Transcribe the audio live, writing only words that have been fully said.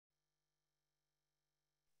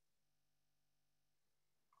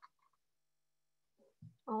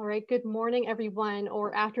All right, good morning, everyone,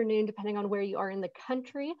 or afternoon, depending on where you are in the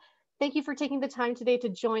country. Thank you for taking the time today to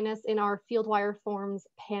join us in our Fieldwire Forms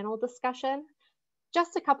panel discussion.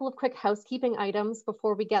 Just a couple of quick housekeeping items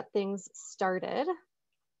before we get things started.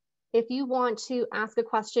 If you want to ask a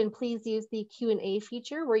question, please use the Q&A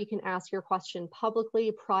feature where you can ask your question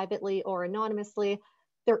publicly, privately, or anonymously.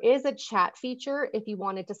 There is a chat feature if you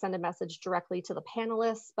wanted to send a message directly to the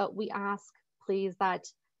panelists, but we ask, please, that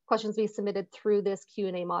questions be submitted through this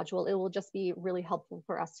Q&A module. It will just be really helpful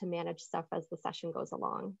for us to manage stuff as the session goes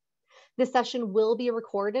along. This session will be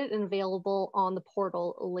recorded and available on the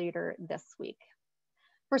portal later this week.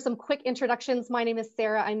 For some quick introductions, my name is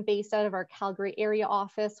Sarah. I'm based out of our Calgary area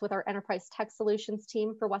office with our Enterprise Tech Solutions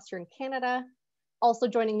team for Western Canada. Also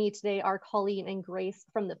joining me today are Colleen and Grace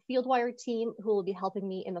from the Fieldwire team, who will be helping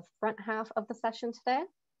me in the front half of the session today.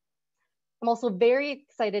 I'm also very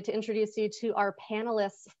excited to introduce you to our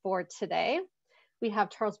panelists for today. We have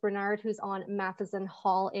Charles Bernard, who's on Matheson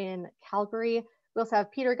Hall in Calgary. We also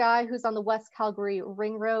have Peter Guy, who's on the West Calgary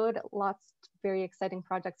Ring Road. Lots of very exciting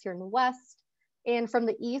projects here in the West. And from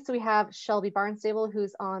the East, we have Shelby Barnstable,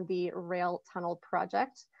 who's on the Rail Tunnel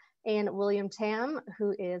project, and William Tam,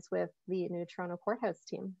 who is with the New Toronto Courthouse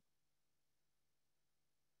team.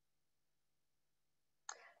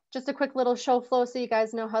 Just a quick little show flow so you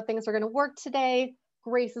guys know how things are going to work today.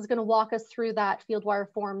 Grace is going to walk us through that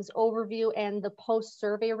Fieldwire Forms overview and the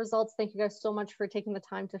post-survey results. Thank you guys so much for taking the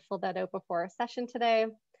time to fill that out before our session today.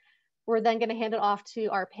 We're then going to hand it off to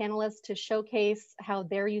our panelists to showcase how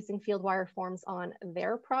they're using Fieldwire Forms on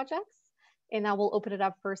their projects. And now we'll open it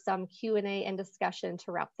up for some Q&A and discussion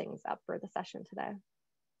to wrap things up for the session today.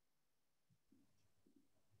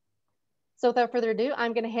 So without further ado,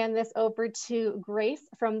 I'm going to hand this over to Grace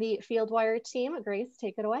from the Fieldwire team. Grace,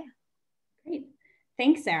 take it away. Great.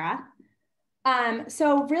 Thanks, Sarah.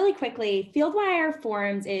 So really quickly, Fieldwire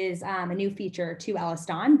Forms is a new feature to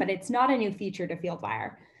Elliston, but it's not a new feature to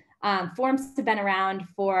Fieldwire. Forms have been around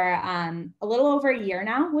for a little over a year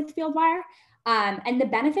now with Fieldwire. And the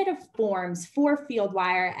benefit of Forms for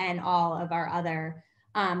Fieldwire and all of our other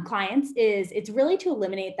clients is it's really to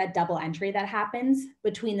eliminate that double entry that happens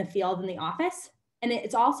between the field and the office. And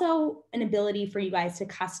it's also an ability for you guys to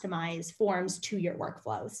customize forms to your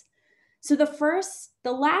workflows. So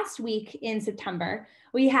the last week in September,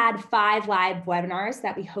 we had 5 live webinars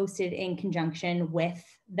that we hosted in conjunction with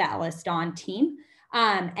the Elliston team.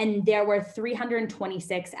 And there were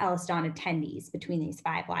 326 Elliston attendees between these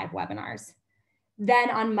 5 live webinars.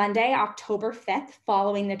 Then on Monday, October 5th,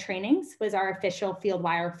 following the trainings, was our official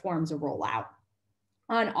Fieldwire Forms rollout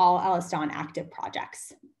on all Elliston active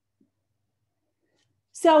projects.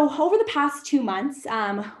 So over the past 2 months,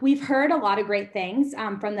 we've heard a lot of great things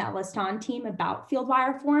from the Elliston team about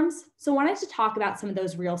Fieldwire Forms. So I wanted to talk about some of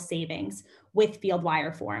those real savings with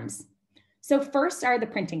Fieldwire Forms. So first are the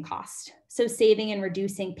printing costs. So saving and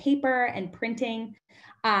reducing paper and printing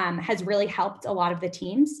has really helped a lot of the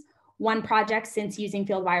teams. One project since using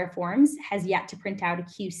Fieldwire Forms has yet to print out a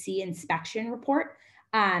QC inspection report,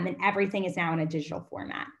 and everything is now in a digital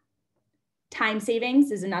format. Time savings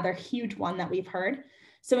is another huge one that we've heard.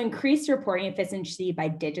 So increased reporting efficiency by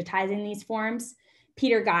digitizing these forms.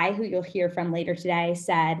 Peter Guy, who you'll hear from later today,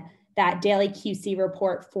 said that daily QC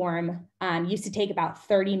report form used to take about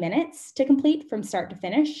 30 minutes to complete from start to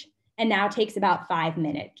finish, and now takes about 5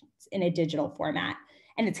 minutes in a digital format,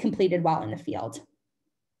 and it's completed while in the field.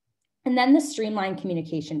 And then the streamlined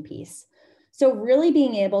communication piece. So really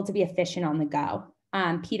being able to be efficient on the go.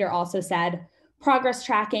 Peter also said progress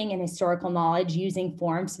tracking and historical knowledge using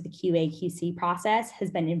forms to the QA/QC process has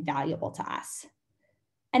been invaluable to us.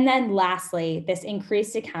 And then lastly, this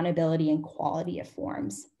increased accountability and quality of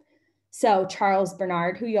forms. So Charles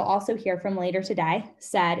Bernard, who you'll also hear from later today,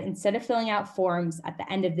 said instead of filling out forms at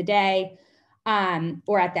the end of the day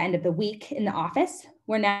or at the end of the week in the office,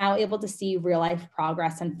 we're now able to see real life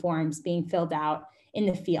progress on forms being filled out in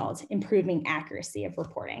the field, improving accuracy of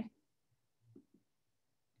reporting.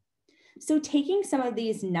 So taking some of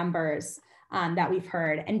these numbers that we've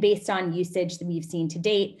heard and based on usage that we've seen to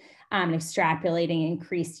date, and extrapolating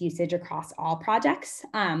increased usage across all projects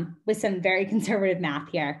with some very conservative math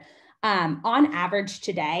here. On average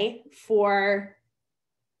today for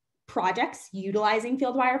projects utilizing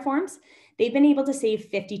Fieldwire Forms, they've been able to save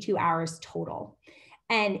 52 hours total.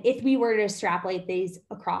 And if we were to extrapolate these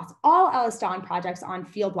across all Elliston projects on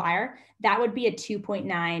Fieldwire, that would be a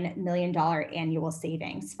 $2.9 million annual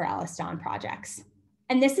savings for Elliston projects.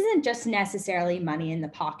 And this isn't just necessarily money in the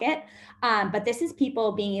pocket, but this is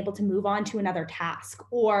people being able to move on to another task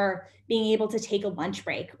or being able to take a lunch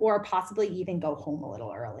break or possibly even go home a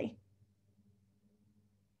little early.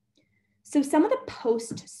 So some of the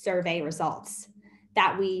post-survey results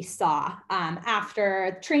that we saw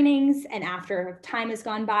after trainings and after time has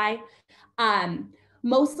gone by,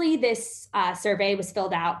 mostly this survey was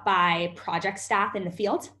filled out by project staff in the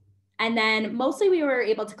field. And then mostly we were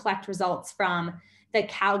able to collect results from the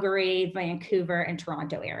Calgary, Vancouver, and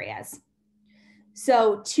Toronto areas.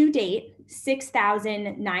 So to date,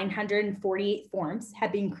 6,948 forms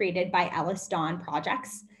have been created by Ellis Dawn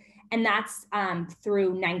projects. And that's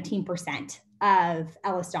through 19% of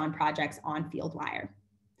Ellis Dawn projects on Fieldwire.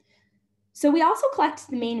 So we also collect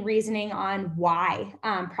the main reasoning on why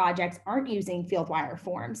projects aren't using Fieldwire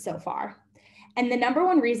forms so far. And the number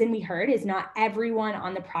one reason we heard is not everyone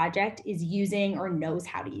on the project is using or knows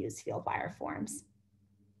how to use Fieldwire forms.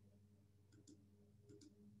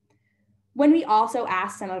 When we also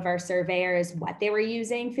asked some of our surveyors what they were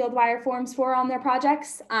using Fieldwire forms for on their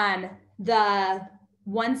projects, the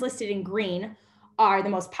ones listed in green are the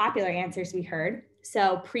most popular answers we heard.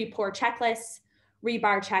 So pre-pour checklists,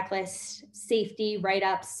 rebar checklists, safety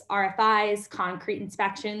write-ups, RFIs, concrete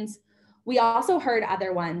inspections. We also heard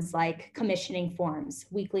other ones like commissioning forms,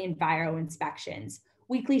 weekly enviro inspections,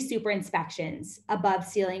 weekly super inspections, above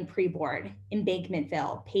ceiling pre-board, embankment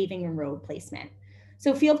fill, paving and road placement.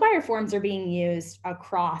 So Fieldwire forms are being used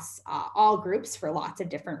across all groups for lots of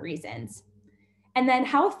different reasons. And then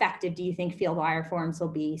how effective do you think Fieldwire forms will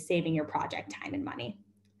be saving your project time and money?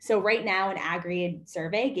 So right now an aggregate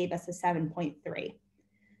survey gave us a 7.3.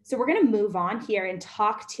 So we're gonna move on here and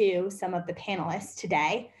talk to some of the panelists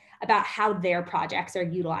today about how their projects are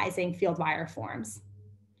utilizing Fieldwire forms.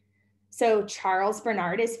 So Charles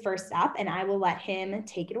Bernard is first up and I will let him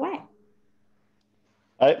take it away.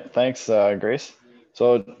 All right, thanks, Grace.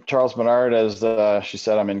 So Charles Bernard, as she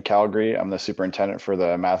said, I'm in Calgary. I'm the superintendent for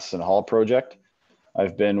the Matheson Hall project.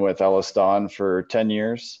 I've been with Ellis Dawn for 10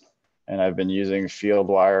 years. And I've been using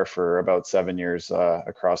Fieldwire for about 7 years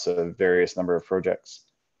across a various number of projects.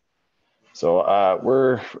 So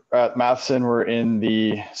we're at Matheson, we're in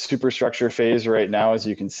the superstructure phase right now, as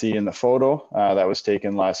you can see in the photo that was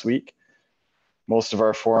taken last week. Most of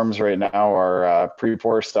our forms right now are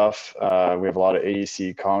pre-pour stuff. We have a lot of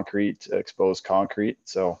AEC concrete, exposed concrete.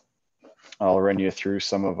 So I'll run you through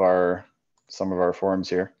some of our forms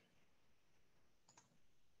here.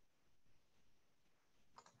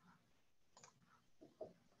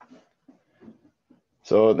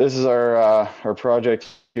 So this is our project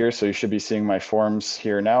here. So you should be seeing my forms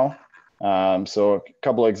here now. So a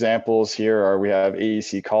couple of examples here are we have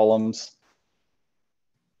AEC columns.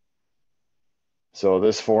 So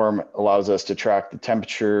this form allows us to track the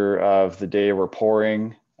temperature of the day we're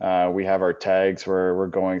pouring. We have our tags where we're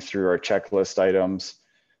going through our checklist items.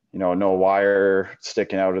 You know, no wire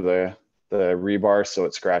sticking out of the rebar so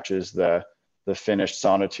it scratches the finished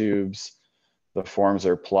sonotubes. The forms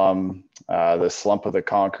are plumb, the slump of the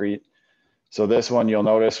concrete. So this one, you'll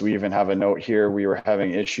notice we even have a note here. We were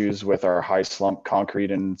having issues with our high slump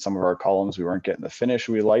concrete in some of our columns. We weren't getting the finish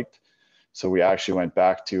we liked. So we actually went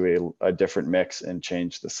back to a different mix and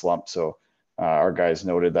changed the slump. So our guys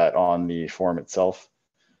noted that on the form itself.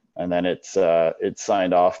 And then it's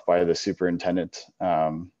signed off by the superintendent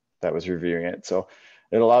that was reviewing it. So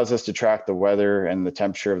it allows us to track the weather and the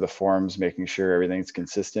temperature of the forms, making sure everything's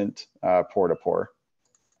consistent pour to pour.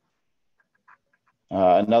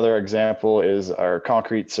 Another example is our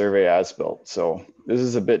concrete survey as built. So this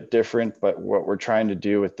is a bit different, but what we're trying to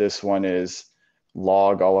do with this one is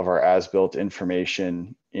log all of our as built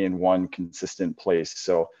information in one consistent place.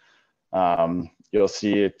 So you'll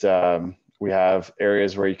see it, we have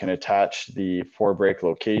areas where you can attach the pour break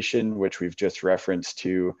location, which we've just referenced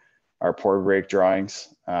to our pour break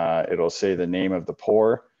drawings. It'll say the name of the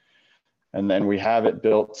pour, and then we have it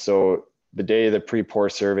built. So the day the pre-pour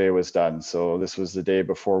survey was done. So this was the day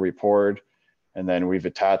before we poured, and then we've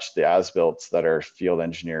attached the as-builts that our field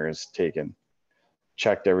engineer has taken,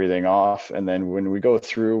 checked everything off. And then when we go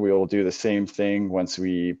through, we'll do the same thing once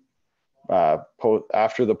we,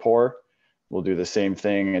 after the pour, we'll do the same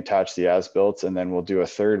thing, attach the as-builts, and then we'll do a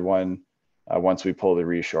third one once we pull the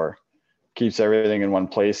reshore. Keeps everything in one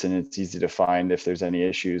place, and it's easy to find if there's any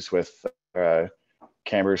issues with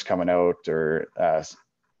cambers coming out or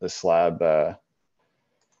the slab.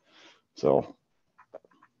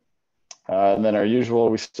 And then our usual,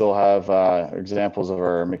 we still have examples of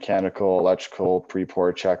our mechanical, electrical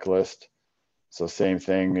pre-pour checklist. So same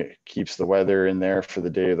thing, it keeps the weather in there for the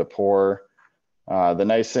day of the pour. The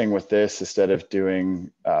nice thing with this, instead of doing,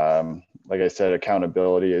 like I said,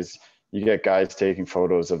 accountability, is you get guys taking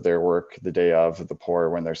photos of their work the day of the pour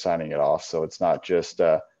when they're signing it off. So it's not just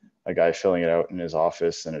a guy filling it out in his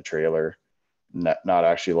office in a trailer, not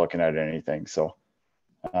actually looking at anything. So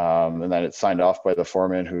And then it's signed off by the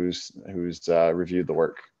foreman who's reviewed the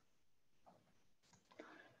work.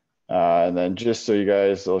 And then just so you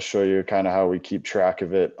guys, I'll show you kind of how we keep track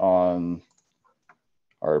of it on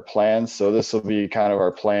our plans. So this will be kind of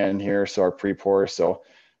our plan here. So our pre-pour. So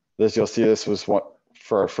this, you'll see this was what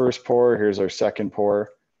for our first pour. Here's our second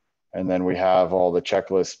pour. And then we have all the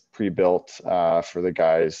checklists pre-built for the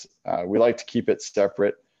guys. We like to keep it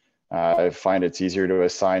separate. I find it's easier to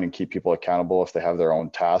assign and keep people accountable if they have their own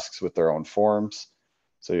tasks with their own forms.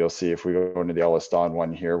 So you'll see if we go into the Elliston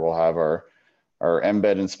one here, we'll have our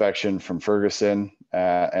embed inspection from Ferguson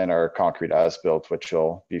and our concrete as-built, which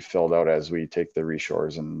will be filled out as we take the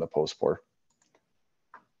reshores and the post-pour.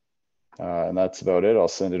 And that's about it. I'll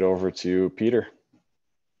send it over to Peter.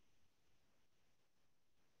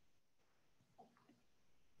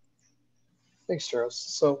 Thanks, Charles.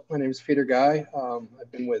 So my name is Peter Guy.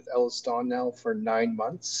 I've been with Elliston now for 9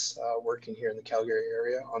 months, working here in the Calgary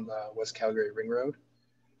area on the West Calgary Ring Road.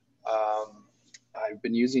 I've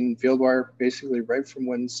been using Fieldwire basically right from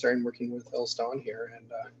when starting working with Elliston here, and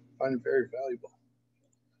find it very valuable.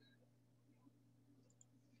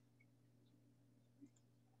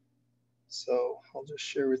 So I'll just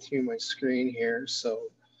share with you my screen here. So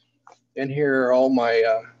in here are all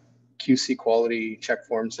my QC quality check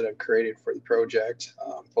forms that I've created for the project,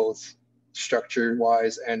 both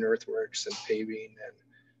structure-wise and earthworks and paving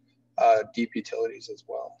and deep utilities as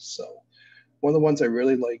well. So one of the ones I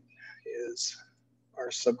really like is our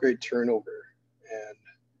subgrade turnover, and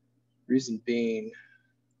reason being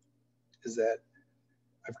is that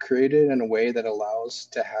I've created in a way that allows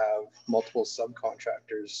to have multiple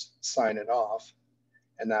subcontractors sign it off,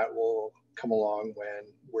 and that will come along when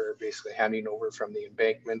we're basically handing over from the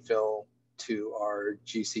embankment fill to our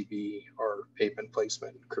GCB or pavement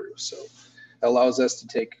placement crew. So it allows us to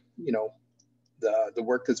take, you know, the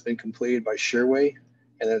work that's been completed by Sherway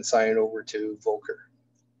and then sign it over to Volker.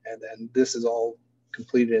 And then this is all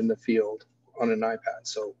completed in the field on an iPad.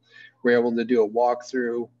 So we're able to do a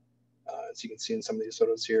walkthrough. As you can see in some of these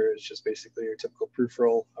photos here, it's just basically your typical proof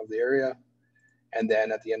roll of the area. And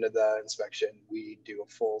then at the end of the inspection, we do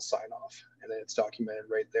a full sign off, and then it's documented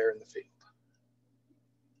right there in the field.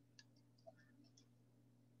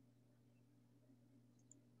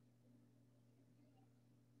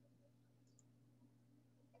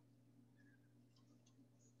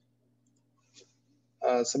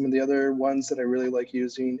 Some of the other ones that I really like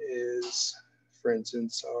using is, for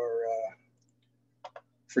instance, our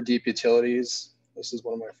for deep utilities. This is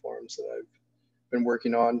one of my forms that I've been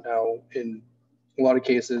working on now. In a lot of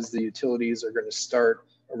cases, the utilities are going to start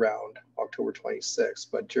around October 26th,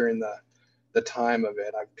 but during the time of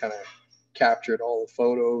it, I've kind of captured all the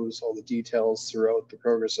photos, all the details throughout the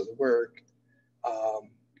progress of the work,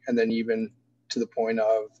 and then even to the point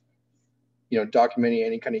of, you know, documenting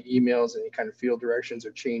any kind of emails, any kind of field directions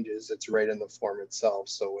or changes. It's right in the form itself,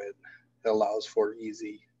 so it allows for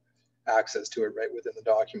easy access to it right within the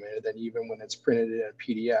document. And then even when it's printed in a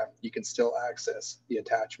PDF, you can still access the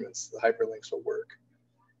attachments. The hyperlinks will work,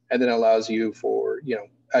 and then it allows you for, you know,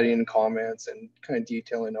 adding in comments and kind of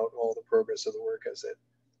detailing out all the progress of the work as it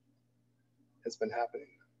has been happening.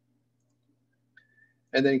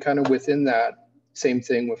 And then kind of within that, same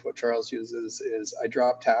thing with what Charles uses is I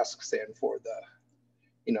drop tasks in for the,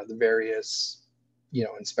 you know, the various, you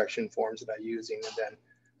know, inspection forms that I'm using. And then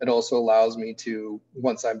it also allows me to,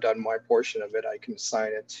 once I've done my portion of it, I can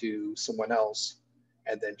assign it to someone else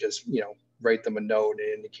and then just, you know, write them a note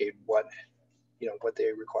and indicate what, you know, what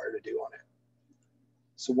they require to do on it.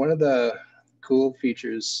 So one of the cool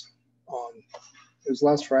features on, it was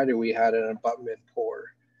last Friday, we had an abutment pour.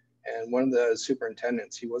 And one of the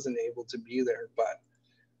superintendents, he wasn't able to be there, but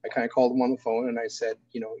I kind of called him on the phone and I said,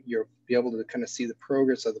 you know, you'll be able to kind of see the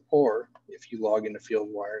progress of the pour if you log into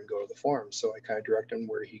Fieldwire and go to the form. So I kind of directed him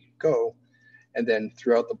where he could go. And then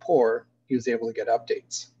throughout the pour, he was able to get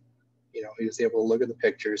updates. You know, he was able to look at the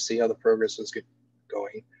pictures, see how the progress was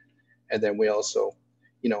going. And then we also,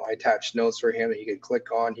 you know, I attached notes for him that he could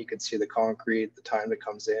click on. He could see the concrete, the time it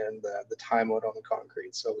comes in, the timeout on the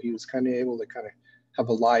concrete. So he was kind of able to kind of have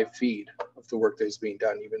a live feed of the work that is being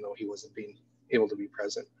done, even though he wasn't being able to be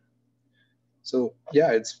present. So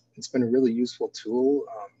yeah, it's been a really useful tool.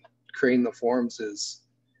 Creating the forms is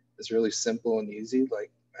really simple and easy. Like,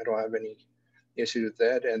 I don't have any issue with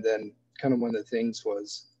that. And then kind of one of the things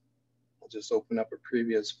was, I'll just open up a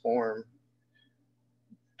previous form.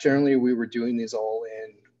 Generally, we were doing these all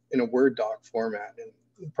in a Word doc format. And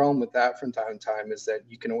the problem with that from time to time is that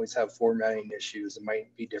you can always have formatting issues. It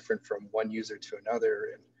might be different from one user to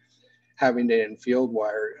another. And having it in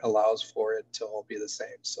Fieldwire allows for it to all be the same.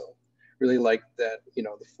 So really like that, you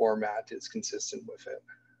know, the format is consistent with it.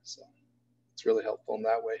 So it's really helpful in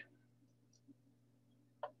that way.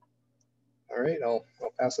 All right, I'll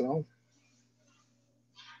pass it on.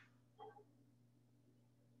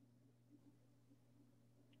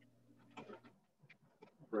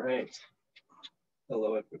 Right.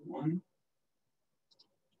 Hello, everyone.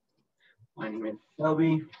 My name is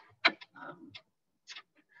Shelby.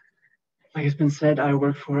 Like it's been said, I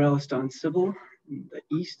work for Elliston Civil in the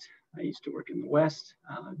East. I used to work in the West.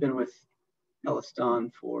 I've been with Elliston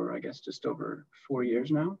for, I guess, just over 4 years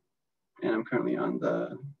now. And I'm currently on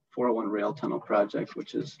the 401 Rail Tunnel project,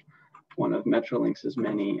 which is one of Metrolinx's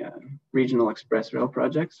many regional express rail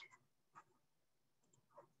projects.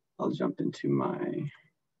 I'll jump into my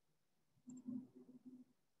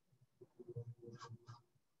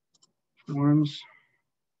forms.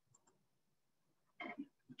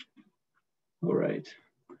 All right,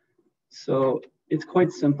 so it's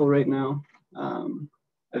quite simple right now.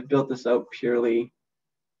 I've built this out purely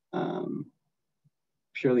for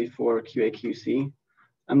QA/QC.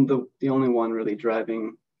 I'm the only one really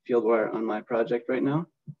driving Fieldwire on my project right now.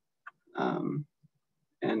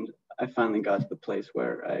 And I finally got to the place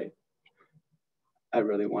where I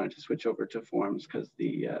really wanted to switch over to forms because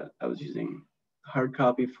I was using hard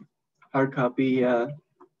copy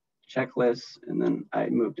checklists, and then I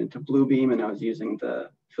moved into Bluebeam and I was using the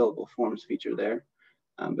fillable forms feature there.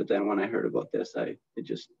 But then when I heard about this, it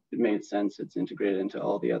made sense. It's integrated into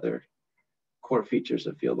all the other core features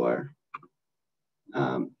of Fieldwire.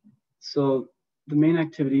 So the main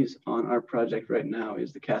activities on our project right now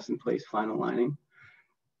is the cast in place final lining.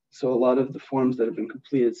 So a lot of the forms that have been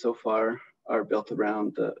completed so far are built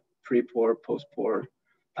around the pre-pour, post-pour,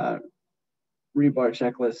 rebar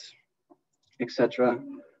checklists, etc.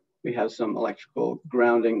 We have some electrical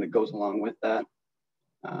grounding that goes along with that.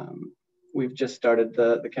 We've just started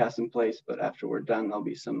the cast in place, but after we're done, there'll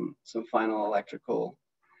be some final electrical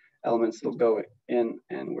elements that'll go in,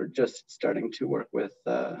 and we're just starting to work with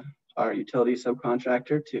our utility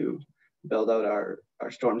subcontractor to build out our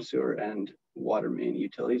storm sewer and water main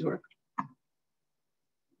utilities work.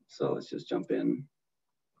 So let's just jump in.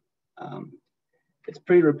 It's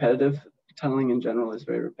pretty repetitive. Tunneling in general is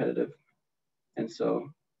very repetitive. And so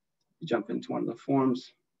you jump into one of the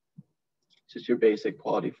forms, just your basic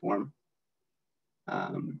quality form.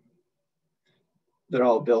 They're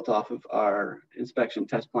all built off of our inspection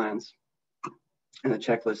test plans and the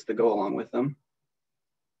checklists that go along with them.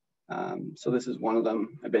 So this is one of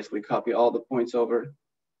them. I basically copy all the points over.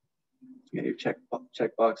 You get your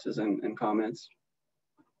check boxes and comments.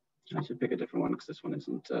 I should pick a different one because this one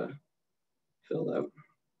isn't filled out.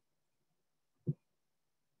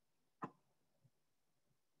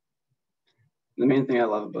 The main thing I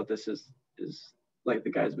love about this is like the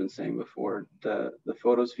guy's been saying before, the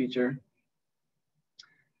photos feature,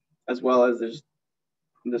 as well as this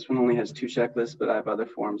one only has 2 checklists, but I have other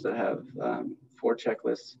forms that have 4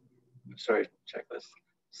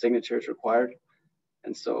 signatures required.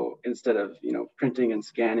 And so instead of printing and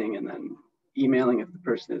scanning and then emailing if the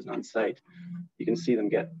person isn't on site, you can see them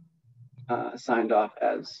get signed off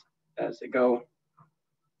as they go,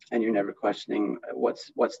 and you're never questioning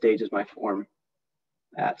what stage is my form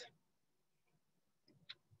at.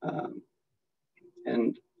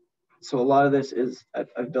 And so a lot of this is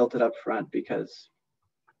I've built it up front because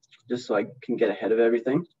just so I can get ahead of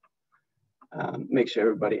everything, make sure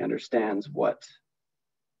everybody understands what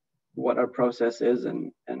our process is,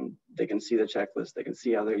 and they can see the checklist, they can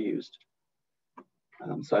see how they're used.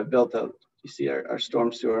 So I've built out, you see our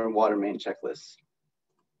storm sewer and water main checklists.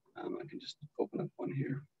 I can just open up one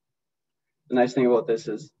here. The nice thing about this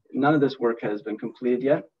is none of this work has been completed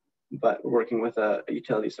yet, but we're working with a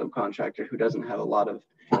utility subcontractor who doesn't have a lot of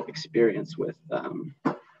experience with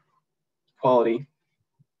quality.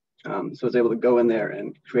 So it's able to go in there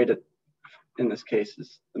and create it. In this case,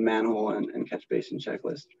 is the manhole and catch basin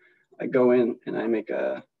checklist. I go in and I make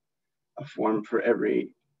a form for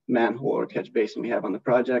every manhole or catch basin we have on the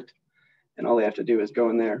project. And all they have to do is go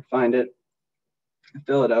in there, find it,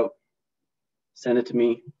 fill it out, send it to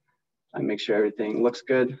me. I make sure everything looks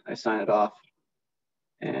good. I sign it off,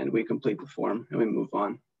 and we complete the form and we move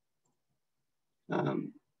on.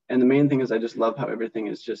 And the main thing is I just love how everything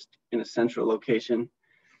is just in a central location.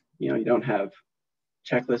 You don't have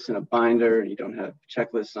checklists in a binder. You don't have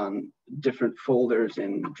checklists on different folders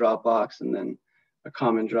in Dropbox and then a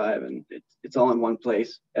common drive, and it's all in one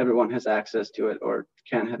place. Everyone has access to it, or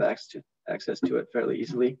can have access to it fairly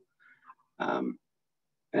easily.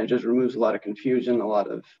 And it just removes a lot of confusion, a lot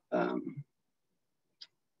of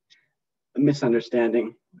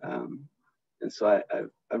misunderstanding. And so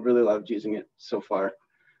I've really loved using it so far.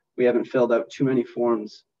 we haven't filled out too many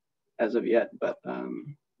forms as of yet, but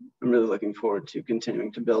I'm really looking forward to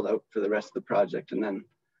continuing to build out for the rest of the project. And then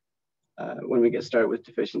when we get started with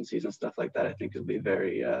deficiencies and stuff like that, I think it'll be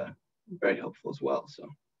very, very helpful as well. So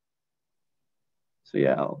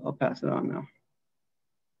yeah, I'll pass it on now.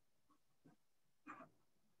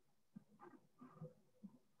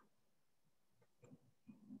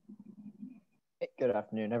 Good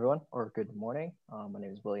afternoon, everyone, or good morning. My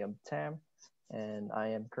name is William Tam, and I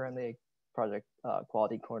am currently a project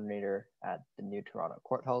quality coordinator at the new Toronto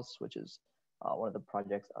Courthouse, which is one of the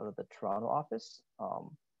projects out of the Toronto office.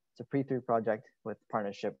 It's a pre-3 project with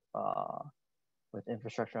partnership with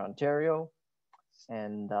Infrastructure Ontario.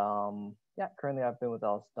 And yeah, currently I've been with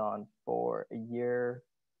Alston for 1 year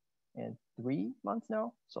and 3 months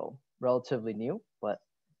now, so relatively new, but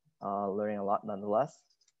learning a lot nonetheless.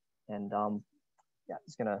 And yeah,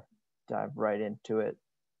 just gonna dive right into it.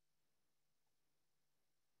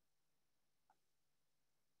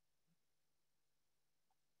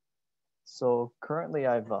 So currently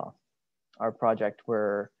I've our project,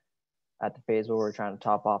 we're at the phase where we're trying to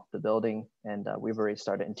top off the building, and we've already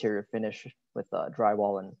started interior finish with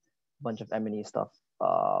drywall and a bunch of M&E stuff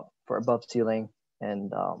for above ceiling.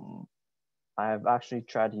 And I've actually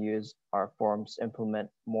tried to use our forms to implement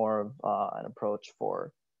more of an approach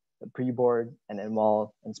for the pre-board and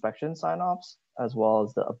in-wall inspection sign-offs, as well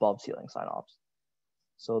as the above ceiling sign-offs.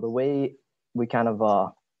 So the way we kind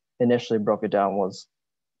of initially broke it down was,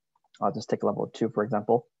 I'll just take level 2, for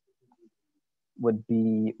example, would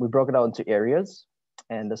be, we broke it out into areas,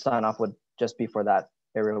 and the sign-off would just be for that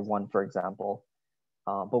area 1, for example.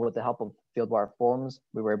 But with the help of Fieldwire Forms,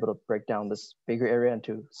 we were able to break down this bigger area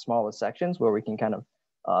into smaller sections where we can kind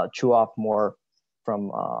of chew off more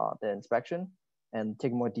from the inspection and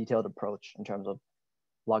take a more detailed approach in terms of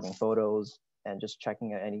logging photos and just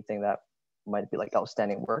checking anything that might be like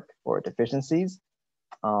outstanding work or deficiencies.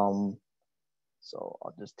 So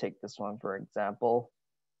I'll just take this one for example,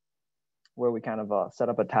 where we kind of set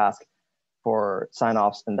up a task for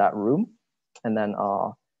sign-offs in that room. And then,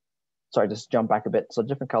 sorry, just jump back a bit. So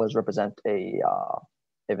different colors represent a,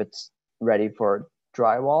 if it's ready for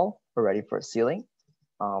drywall or ready for ceiling.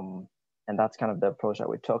 And that's kind of the approach that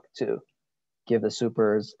we took to give the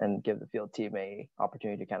supers and give the field team a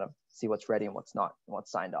opportunity to kind of see what's ready and what's not, and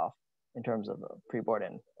what's signed off in terms of the pre-board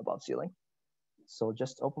and above ceiling. So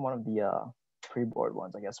just open one of the pre-board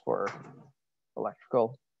ones, I guess, for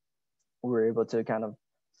electrical. We were able to kind of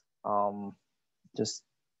just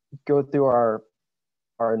go through our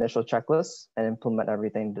initial checklists and implement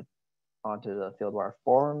everything onto the Fieldwire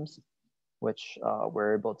Forms, which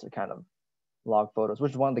we're able to kind of log photos,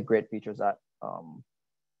 which is one of the great features that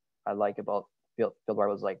I like about Fieldwire,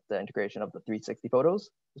 was like the integration of the 360 photos,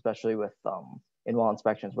 especially with in-wall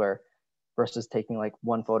inspections, where versus taking like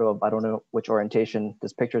one photo of, I don't know which orientation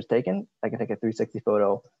this picture is taken, I can take a 360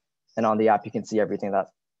 photo, and on the app you can see everything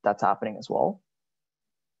that's happening as well.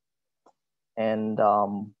 And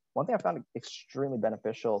one thing I found extremely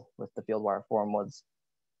beneficial with the Fieldwire form was,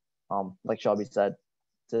 like Shelby said,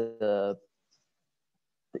 the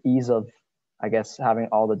ease of, I guess, having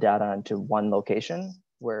all the data into one location,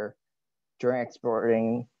 where during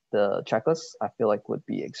exporting the checklists, I feel like would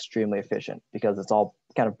be extremely efficient, because it's all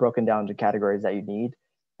kind of broken down to categories that you need,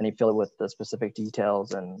 and you fill it with the specific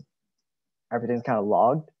details and everything's kind of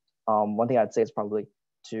logged. One thing I'd say is probably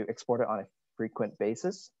to export it on a frequent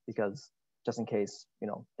basis, because just in case,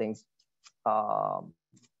 things,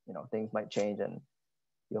 things might change and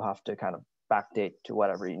you'll have to kind of backdate to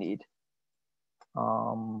whatever you need.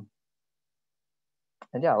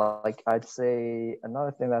 And yeah, like I'd say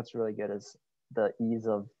another thing that's really good is the ease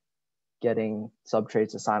of getting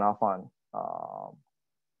sub-trades to sign off on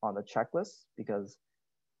the checklist, because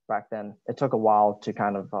back then it took a while to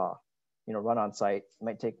kind of, run on site. It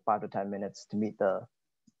might take 5 to 10 minutes to meet the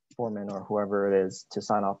foreman or whoever it is to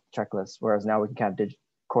sign off checklists. Whereas now we can kind of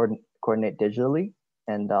coordinate digitally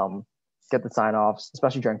and get the sign-offs,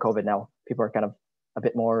 especially during COVID. Now people are kind of a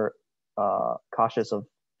bit more cautious of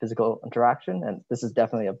physical interaction, and this is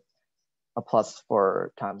definitely a plus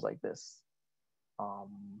for times like this.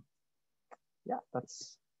 Yeah,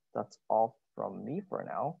 that's all from me for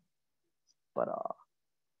now, but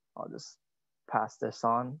I'll just pass this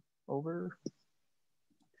on over.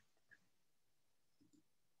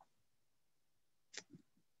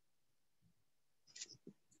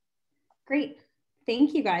 Great.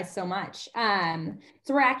 Thank you guys so much.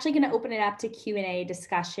 So we're actually going to open it up to Q&A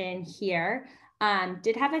discussion here.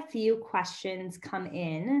 Did have a few questions come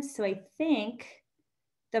in. So I think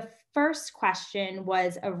the first question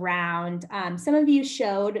was around, some of you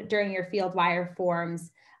showed during your Fieldwire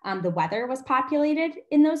forms the weather was populated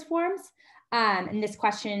in those forms. And this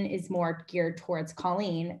question is more geared towards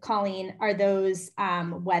Colleen. Colleen, are those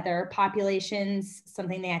weather populations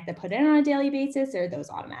something they have to put in on a daily basis, or are those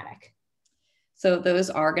automatic? So those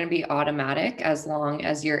are going to be automatic as long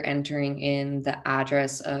as you're entering in the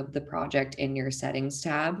address of the project in your settings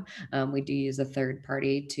tab. We do use a third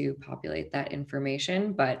party to populate that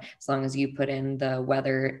information, but as long as you put in the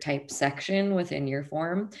weather type section within your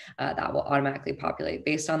form, that will automatically populate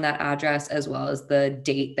based on that address, as well as the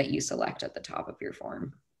date that you select at the top of your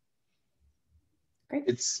form. Great.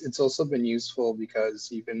 It's also been useful because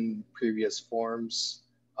even previous forms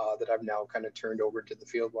that I've now kind of turned over to the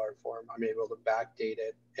Fieldwire form, I'm able to backdate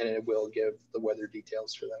it, and it will give the weather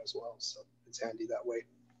details for that as well. So it's handy that way.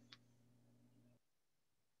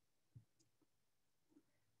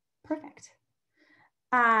 Perfect.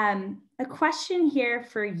 A question here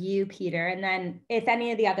for you, Peter, and then if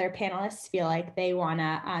any of the other panelists feel like they want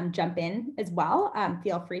to jump in as well,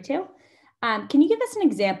 feel free to. Can you give us an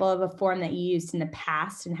example of a form that you used in the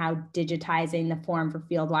past and how digitizing the form for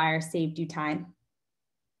Fieldwire saved you time?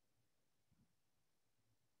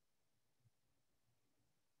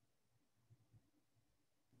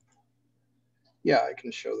 Yeah, I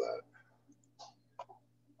can show that.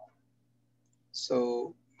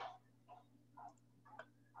 So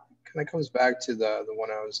kind of comes back to the one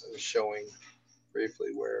I was showing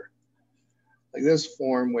briefly, where like this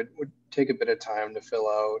form would take a bit of time to fill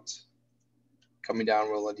out, coming down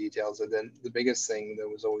with all the details. And then the biggest thing that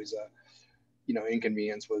was always a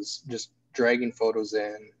inconvenience was just dragging photos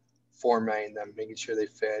in, formatting them, making sure they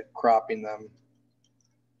fit, cropping them.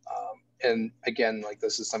 And again, like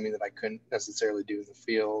this is something that I couldn't necessarily do in the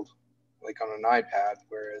field, like on an iPad,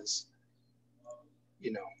 whereas,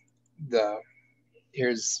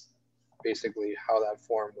 here's basically how that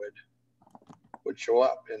form would show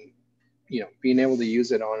up. And, being able to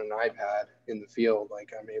use it on an iPad in the field,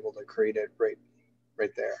 like I'm able to create it right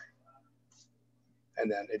there.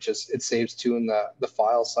 And then it saves too, and the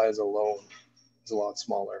file size alone is a lot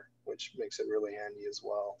smaller, which makes it really handy as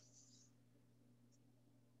well.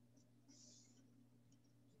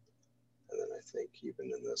 And then I think even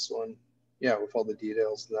in this one, yeah, with all the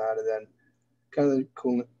details and that, and then kind of the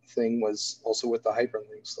cool thing was also with the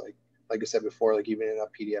hyperlinks, like I said before, like even in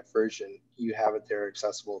that PDF version, you have it there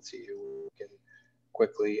accessible to you. You can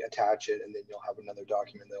quickly attach it, and then you'll have another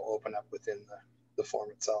document that will open up within the form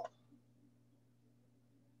itself.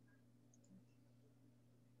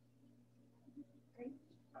 Great.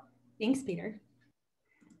 Thanks, Peter.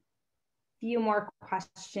 A few more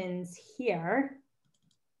questions here.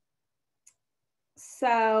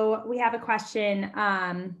 So we have a question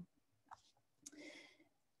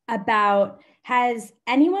about, has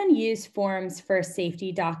anyone used forms for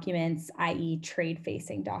safety documents, i.e.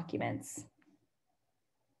 trade-facing documents?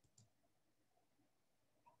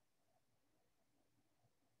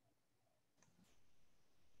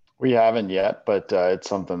 We haven't yet, but it's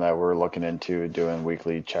something that we're looking into, doing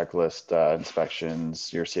weekly checklist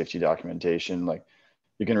inspections, your safety documentation. Like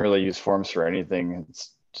you can really use forms for anything. It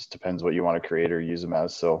just depends what you want to create or use them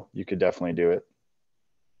as. So you could definitely do it.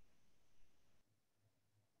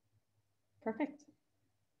 Perfect.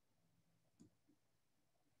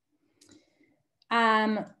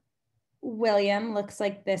 William, looks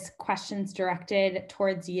like this question's directed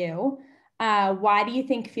towards you. Why do you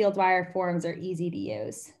think Fieldwire forms are easy to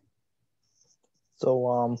use?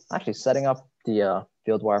 So actually setting up the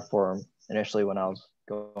Fieldwire form initially when I was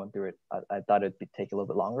going through it, I thought it'd take a little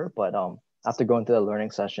bit longer, but after going through the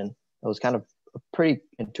learning session, it was kind of a pretty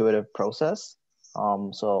intuitive process.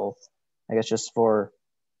 So I guess just for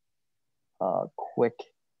a quick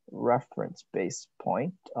reference-based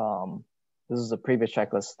point, this is a previous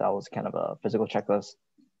checklist that was kind of a physical checklist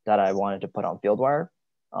that I wanted to put on Fieldwire,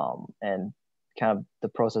 and kind of the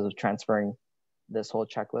process of transferring this whole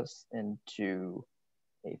checklist into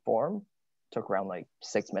a form took around like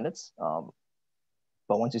 6 minutes.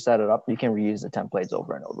 But once you set it up, you can reuse the templates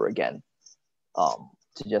over and over again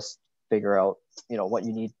to just figure out, what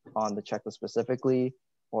you need on the checklist specifically,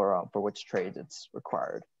 or for which trades it's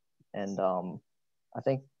required. And I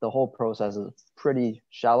think the whole process is a pretty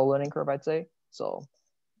shallow learning curve, I'd say. So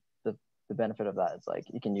the benefit of that is like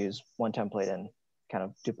you can use one template and kind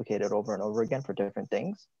of duplicate it over and over again for different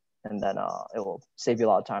things. And then it will save you a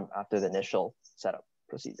lot of time after the initial setup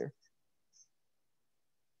procedure.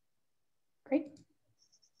 Great.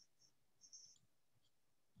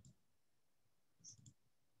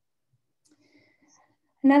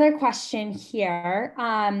 Another question here.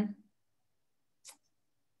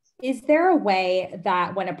 Is there a way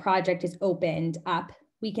that when a project is opened up,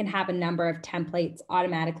 we can have a number of templates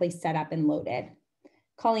automatically set up and loaded?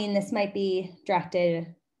 Colleen, this might be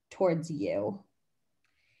directed towards you.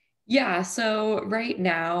 Yeah, so right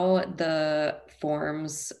now the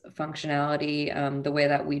forms functionality, the way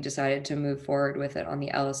that we decided to move forward with it on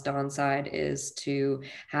the Ellis Don side is to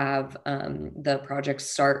have the project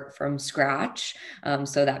start from scratch,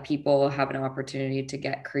 so that people have an opportunity to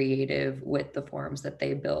get creative with the forms that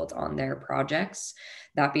they build on their projects.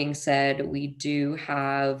 That being said, we do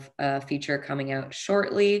have a feature coming out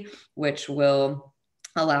shortly, which will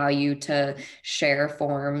allow you to share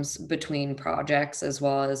forms between projects as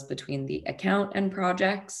well as between the account and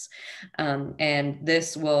projects. And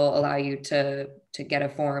this will allow you to get a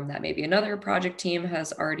form that maybe another project team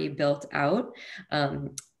has already built out.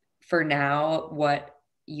 For now, what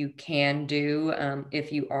you can do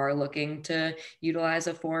if you are looking to utilize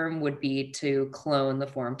a form would be to clone the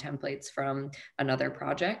form templates from another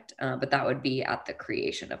project, but that would be at the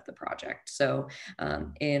creation of the project. So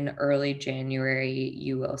in early January,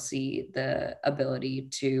 you will see the ability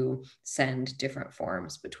to send different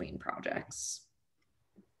forms between projects.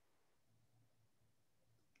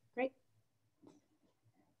 Great.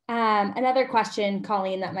 Another question,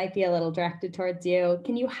 Colleen, that might be a little directed towards you.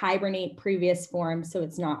 Can you hibernate previous forms so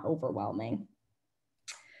it's not overwhelming?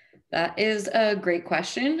 That is a great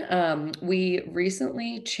question. We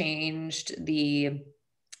recently changed the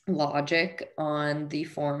logic on the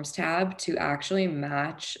forms tab to actually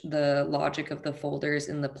match the logic of the folders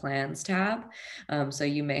in the plans tab. So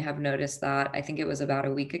you may have noticed that, I think it was about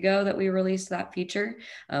a week ago that we released that feature.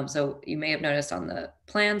 So you may have noticed on the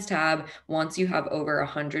plans tab, once you have over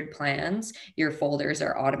 100 plans, your folders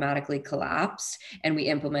are automatically collapsed, and we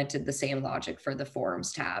implemented the same logic for the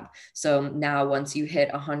forms tab. So now once you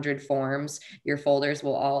hit 100 forms, your folders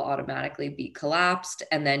will all automatically be collapsed,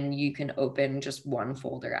 and then you can open just one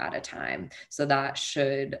folder at a time. So that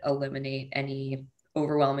should eliminate any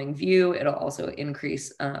overwhelming view. It'll also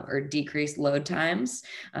increase or decrease load times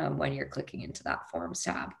when you're clicking into that forms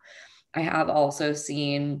tab. I have also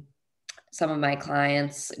seen some of my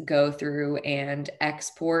clients go through and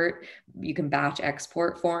export. You can batch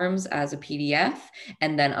export forms as a PDF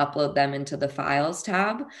and then upload them into the files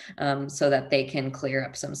tab so that they can clear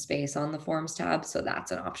up some space on the forms tab. So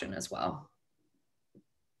that's an option as well.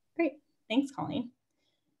 Great. Thanks, Colleen.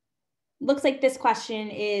 Looks like this question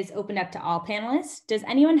is opened up to all panelists. Does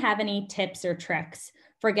anyone have any tips or tricks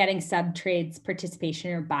for getting sub-trades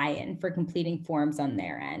participation or buy-in for completing forms on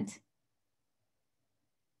their end?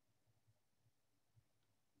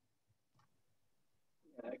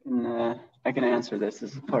 I can answer this.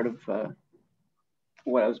 This is part of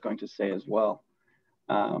what I was going to say as well.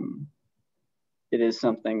 It is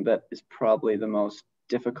something that is probably the most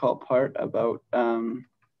difficult part about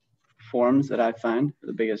forms that I find.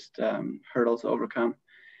 The biggest hurdle to overcome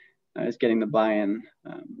is getting the buy-in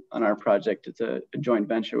on our project. It's a joint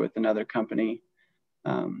venture with another company,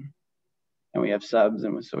 and we have subs,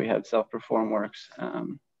 and so we have self-perform works.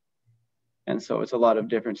 And so it's a lot of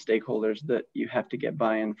different stakeholders that you have to get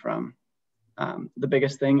buy-in from. The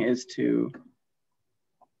biggest thing is to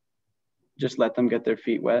just let them get their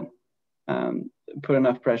feet wet, put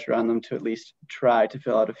enough pressure on them to at least try to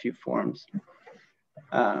fill out a few forms.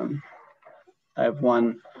 I have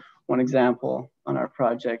one example on our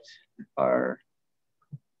project. Our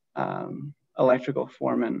electrical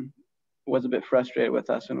foreman was a bit frustrated with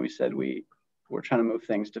us when we said we were trying to move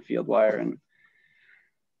things to Fieldwire, and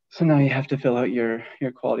so now you have to fill out your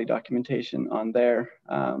quality documentation on there.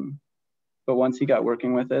 But once he got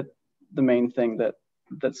working with it, the main thing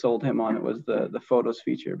that sold him on it was the photos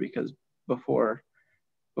feature, because before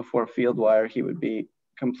Fieldwire, he would be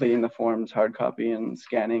completing the forms, hard copy and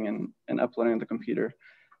scanning and uploading to the computer.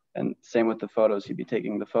 And same with the photos, he'd be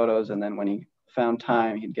taking the photos, and then when he found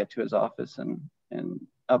time, he'd get to his office and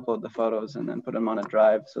upload the photos and then put them on a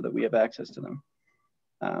drive so that we have access to them.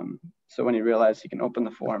 So when he realized he can open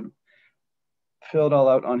the form, fill it all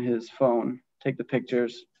out on his phone, take the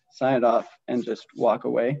pictures, sign it off, and just walk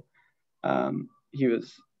away, he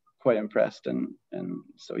was quite impressed. And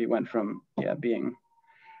so he went from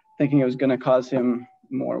thinking it was going to cause him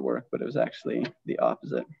more work, but it was actually the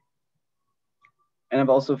opposite. And I've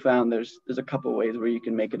also found there's a couple ways where you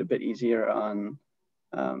can make it a bit easier on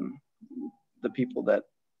the people that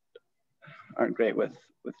aren't great with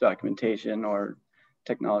documentation or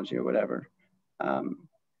technology or whatever.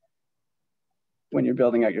 When you're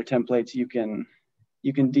building out your templates, you can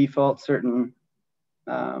default certain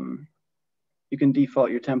you can default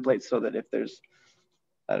your templates so that if there's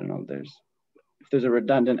if there's a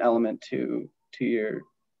redundant element to your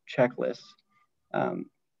checklist, and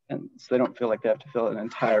so they don't feel like they have to fill an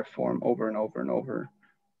entire form over and over and over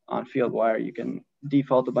on Fieldwire, you can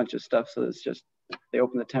default a bunch of stuff so it's just they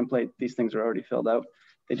open the template, these things are already filled out.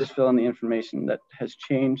 They just fill in the information that has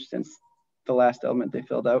changed since the last element they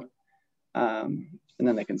filled out. And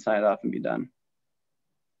then they can sign it off and be done.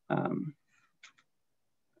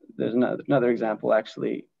 There's another example,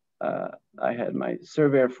 actually. I had my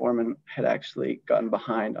surveyor foreman had actually gotten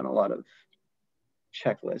behind on a lot of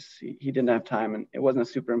checklists. He didn't have time, and it wasn't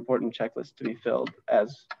a super important checklist to be filled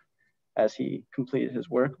as he completed his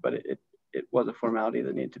work, but it was a formality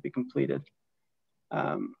that needed to be completed.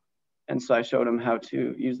 And so I showed him how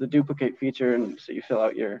to use the duplicate feature, and so you fill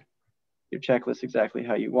out your checklist exactly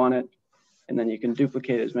how you want it, and then you can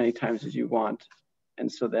duplicate it as many times as you want.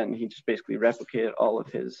 And so then he just basically replicated all of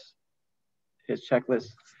his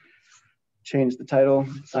checklists, changed the title,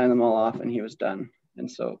 signed them all off, and he was done. And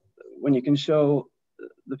so when you can show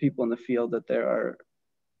the people in the field that there are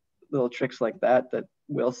little tricks like that that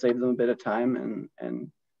will save them a bit of time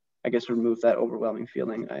and I guess remove that overwhelming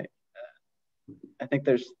feeling, I think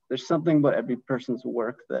there's something about every person's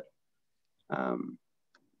work that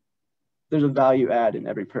there's a value add in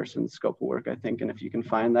every person's scope of work, I think. And if you can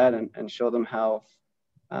find that and show them how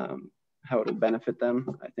it'll benefit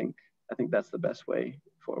them, I think that's the best way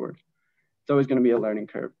forward. It's always going to be a learning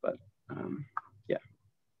curve, but yeah.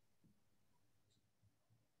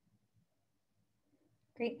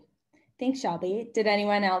 Great. Thanks, Shelby. Did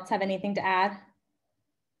anyone else have anything to add?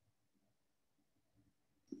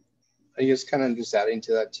 I guess kind of just adding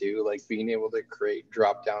to that too, like being able to create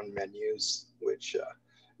drop-down menus, which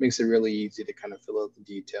makes it really easy to kind of fill out the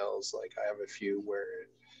details. Like I have a few where it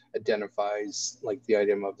identifies like the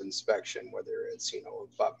item of inspection, whether it's,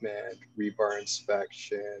 abutment, rebar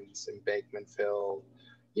inspections, embankment fill,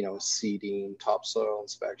 seating, topsoil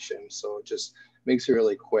inspection. So it just makes it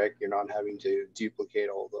really quick. You're not having to duplicate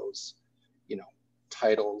all those,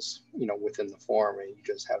 titles, within the form, and you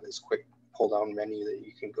just have this quick pull down menu that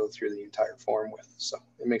you can go through the entire form with. So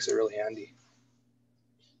it makes it really handy.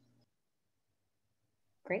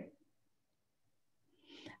 Great.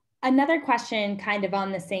 Another question kind of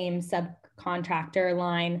on the same subcontractor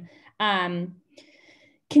line.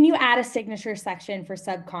 Can you add a signature section for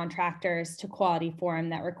subcontractors to quality form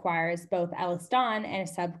that requires both Elliston and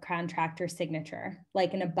a subcontractor signature,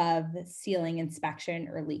 like an above ceiling inspection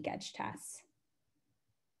or leak edge test?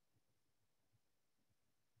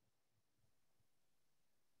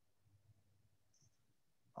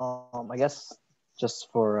 I guess just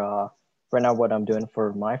for right now, what I'm doing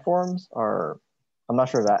for my forms are, I'm not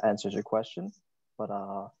sure if that answers your question, but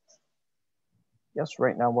yes,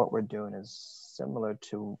 right now what we're doing is similar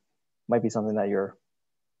to, might be something that you're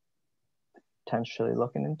potentially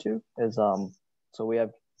looking into is, so we have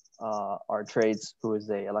our trades, who is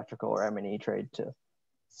a electrical or M&E trade, to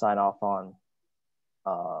sign off on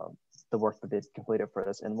the work that they've completed for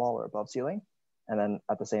this in wall or above ceiling. And then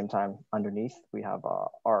at the same time, underneath, we have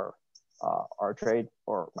our trade,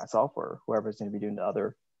 or myself, or whoever's going to be doing the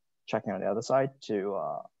other checking on the other side, to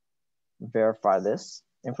verify this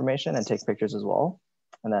information and take pictures as well.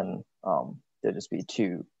 And then there'll just be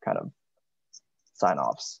two kind of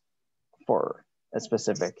sign-offs for a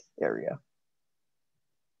specific area.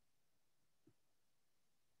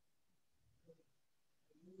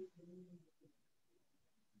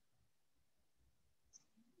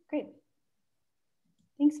 Great.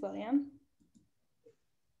 Thanks, William.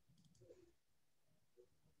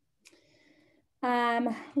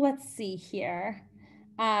 Let's see here.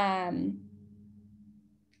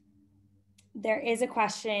 There is a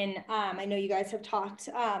question. I know you guys have talked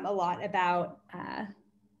a lot about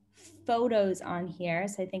photos on here.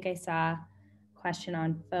 So I think I saw a question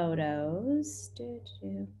on photos.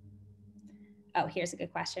 Oh, here's a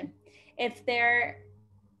good question.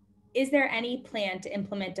 Is there any plan to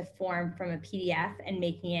implement a form from a PDF and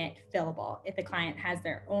making it fillable if the client has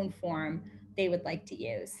their own form they would like to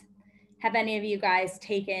use? Have any of you guys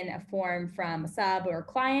taken a form from a sub or a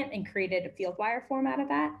client and created a Fieldwire form out of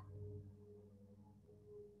that?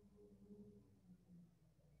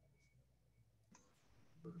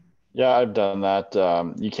 Yeah, I've done that.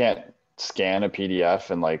 You can't scan a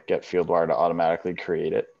PDF and like get Fieldwire to automatically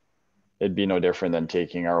create it. It'd be no different than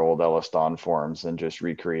taking our old Elliston forms and just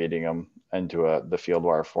recreating them into the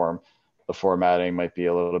Fieldwire form. The formatting might be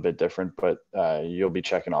a little bit different, but you'll be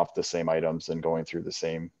checking off the same items and going through the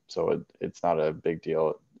same. So it's not a big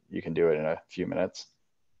deal. You can do it in a few minutes.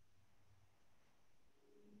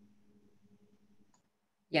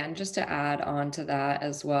 Yeah, and just to add on to that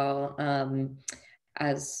as well,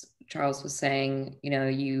 as Charles was saying,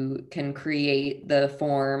 you can create the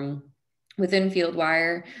form within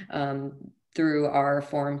Fieldwire. through our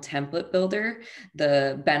form template builder.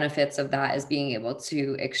 The benefits of that is being able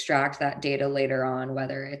to extract that data later on,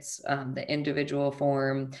 whether it's the individual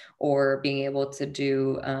form or being able to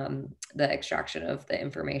do the extraction of the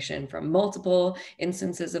information from multiple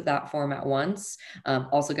instances of that form at once.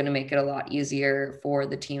 Also going to make it a lot easier for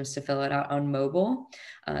the teams to fill it out on mobile.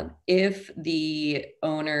 If the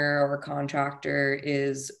owner or contractor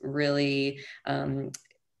is really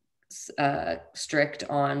strict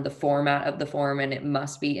on the format of the form and it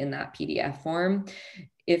must be in that PDF form,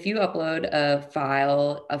 if you upload a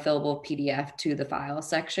file, a fillable PDF to the file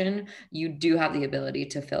section, you do have the ability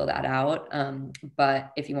to fill that out.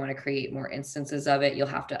 But if you want to create more instances of it, you'll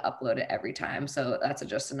have to upload it every time. So that's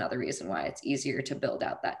just another reason why it's easier to build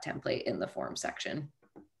out that template in the form section.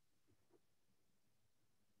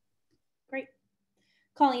 Great.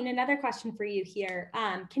 Colleen, another question for you here.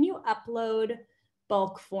 Can you upload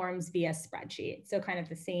bulk forms via spreadsheet? So kind of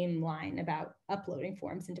the same line about uploading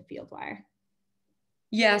forms into Fieldwire.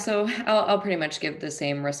 Yeah, so I'll pretty much give the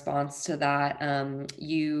same response to that.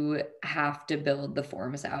 You have to build the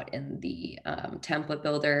forms out in the template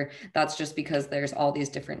builder. That's just because there's all these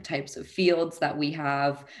different types of fields that we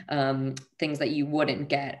have, things that you wouldn't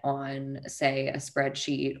get on, say, a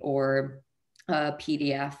spreadsheet or a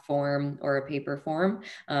PDF form or a paper form,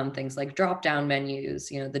 things like drop-down menus,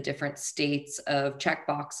 the different states of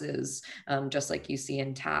checkboxes, just like you see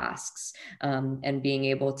in tasks, and being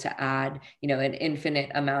able to add, an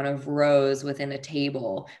infinite amount of rows within a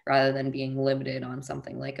table rather than being limited on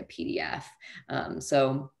something like a PDF.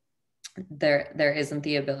 So there isn't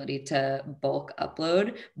the ability to bulk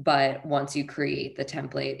upload, but once you create the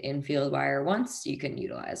template in Fieldwire once, you can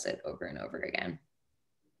utilize it over and over again.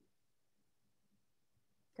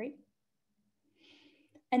 Great.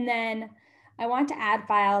 And then I want to add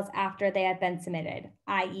files after they have been submitted,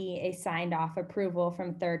 i.e. a signed off approval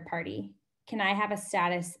from third party. Can I have a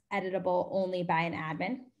status editable only by an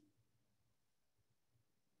admin?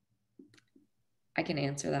 I can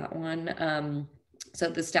answer that one. So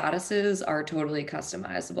the statuses are totally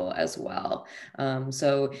customizable as well.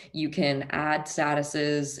 So you can add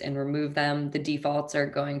statuses and remove them. The defaults are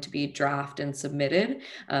going to be draft and submitted,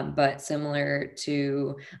 but similar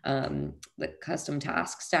to the custom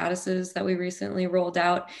task statuses that we recently rolled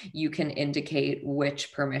out, you can indicate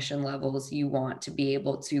which permission levels you want to be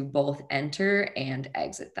able to both enter and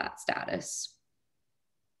exit that status.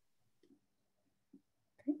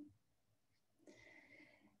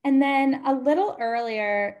 And then a little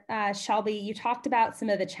earlier, Shelby, you talked about some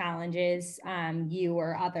of the challenges you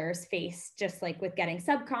or others face, just like with getting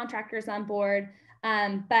subcontractors on board.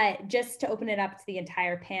 But just to open it up to the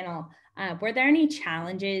entire panel, were there any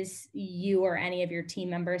challenges you or any of your team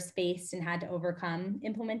members faced and had to overcome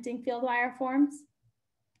implementing Fieldwire forms?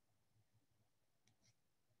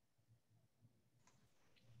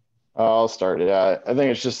 I'll start. Yeah, I think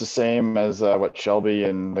it's just the same as what Shelby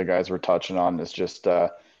and the guys were touching on. It's just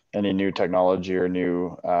any new technology or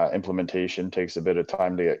new implementation takes a bit of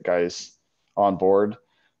time to get guys on board.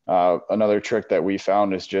 Another trick that we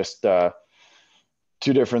found is just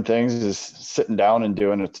two different things: is sitting down and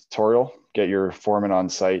doing a tutorial. Get your foreman on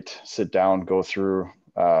site, sit down, go through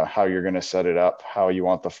how you're going to set it up, how you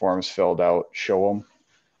want the forms filled out, show them,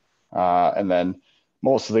 and then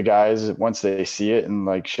most of the guys, once they see it, and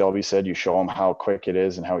like Shelby said, you show them how quick it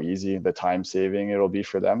is and how easy the time saving it'll be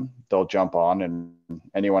for them, they'll jump on. And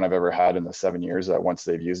anyone I've ever had in the 7 years that once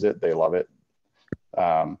they've used it, they love it.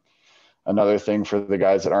 Another thing for the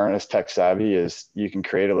guys that aren't as tech savvy is you can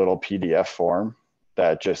create a little PDF form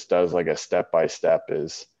that just does like a step-by-step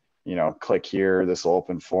is, click here, this will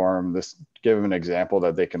open form, this, give them an example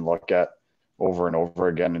that they can look at over and over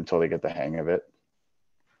again until they get the hang of it.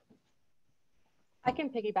 I can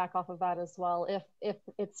piggyback off of that as well. If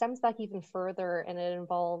it stems back even further and it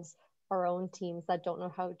involves our own teams that don't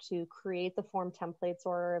know how to create the form templates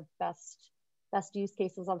or best use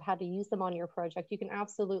cases of how to use them on your project, you can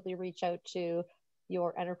absolutely reach out to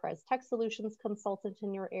your enterprise tech solutions consultant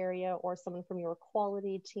in your area or someone from your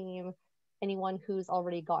quality team, anyone who's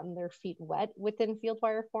already gotten their feet wet within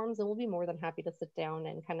Fieldwire forms, and we'll be more than happy to sit down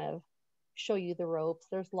and kind of show you the ropes.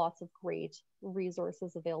 There's lots of great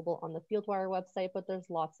resources available on the Fieldwire website, but there's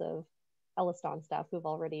lots of Elliston staff who've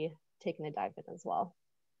already taken a dive in as well.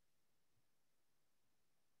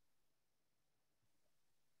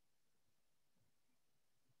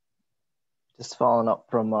 Just following up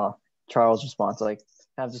from Charles' response, like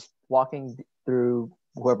kind of just walking through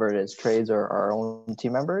whoever it is, trades or our own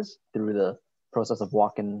team members, through the process of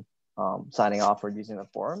walking, signing off or using the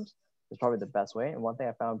forums is probably the best way. And one thing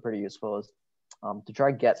I found pretty useful is to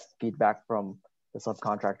try to get feedback from the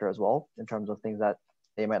subcontractor as well in terms of things that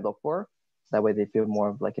they might look for. That way they feel more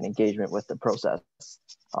of like an engagement with the process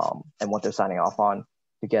and what they're signing off on,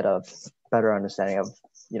 to get a better understanding of,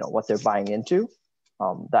 what they're buying into.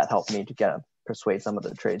 That helped me to persuade some of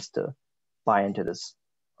the trades to buy into this,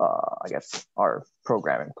 I guess, our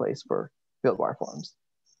program in place for Fieldwire Forms.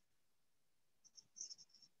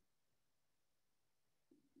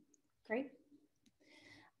 Great.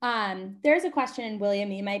 There's a question,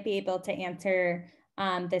 William, you might be able to answer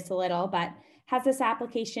this a little, but has this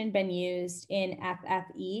application been used in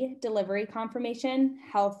FFE delivery confirmation?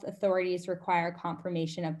 Health authorities require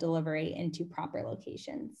confirmation of delivery into proper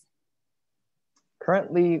locations.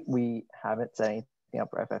 Currently, we haven't set anything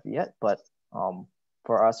up for FFE yet, but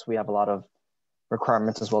for us, we have a lot of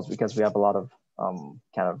requirements as well, because we have a lot of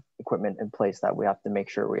kind of equipment in place that we have to make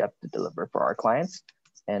sure we have to deliver for our clients.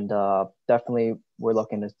 And definitely we're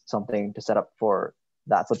looking at something to set up for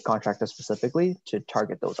that subcontractor specifically to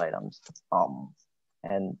target those items.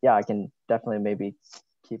 And yeah, I can definitely maybe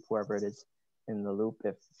keep whoever it is in the loop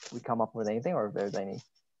if we come up with anything, or if there's any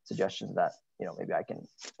suggestions that, maybe I can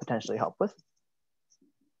potentially help with.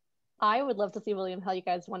 I would love to see, William, how you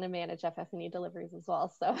guys want to manage FF&E deliveries as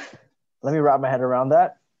well. So let me wrap my head around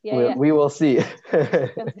that. Yeah, we will see.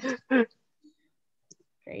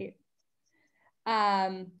 Great.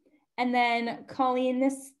 And then Colleen,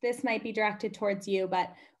 this might be directed towards you,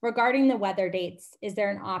 but regarding the weather dates, is there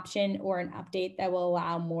an option or an update that will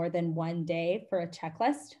allow more than one day for a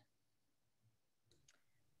checklist?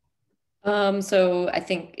 So I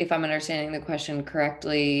think if I'm understanding the question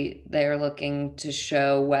correctly, they're looking to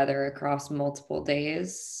show weather across multiple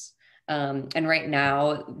days. And right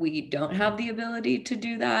now we don't have the ability to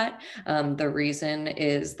do that. The reason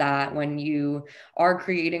is that when you are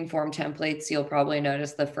creating form templates, you'll probably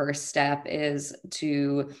notice the first step is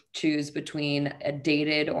to choose between a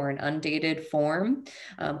dated or an undated form.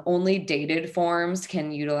 Only dated forms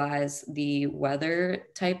can utilize the weather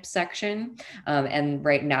type section. And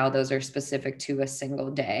right now those are specific to a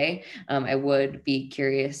single day. I would be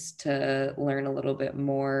curious to learn a little bit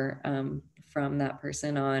more from that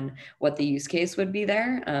person on what the use case would be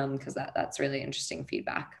there, because that's really interesting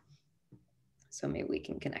feedback. So maybe we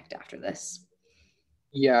can connect after this.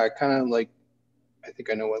 Yeah, kind of like, I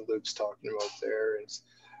think I know what Luke's talking about there. It's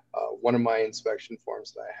one of my inspection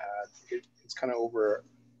forms that I had. It's kind of over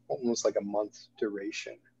almost like a month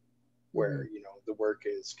duration, where the work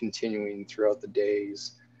is continuing throughout the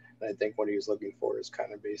days. And I think what he was looking for is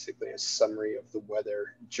kind of basically a summary of the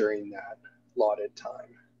weather during that allotted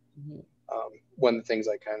time. One of the things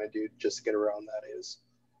I kind of do just to get around that is,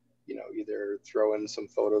 either throw in some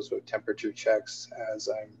photos with temperature checks as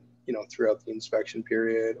I'm, throughout the inspection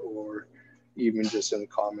period, or even just in the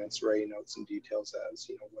comments, writing out some details as,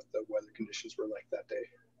 what the weather conditions were like that day.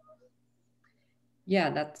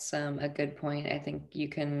 Yeah, that's a good point. I think you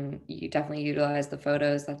definitely utilize the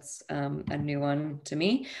photos. That's a new one to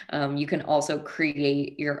me. You can also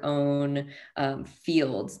create your own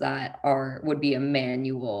fields that would be a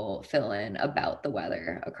manual fill-in about the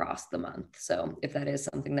weather across the month. So if that is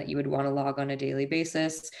something that you would want to log on a daily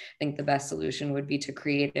basis, I think the best solution would be to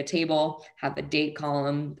create a table, have a date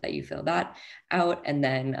column that you fill that out, and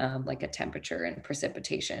then like a temperature and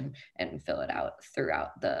precipitation, and fill it out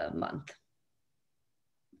throughout the month.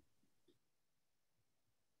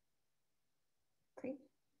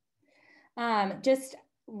 Just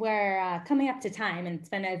we're coming up to time, and it's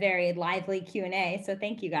been a very lively Q&A, so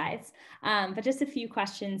thank you guys. But just a few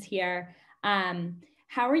questions here.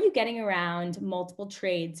 How are you getting around multiple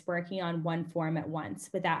trades working on one form at once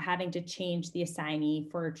without having to change the assignee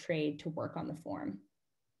for a trade to work on the form?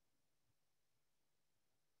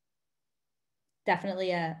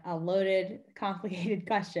 Definitely a loaded, complicated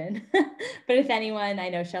question. But if anyone, I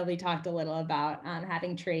know Shelby talked a little about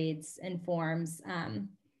having trades and forms.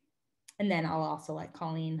 And then I'll also let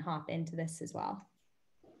Colleen hop into this as well.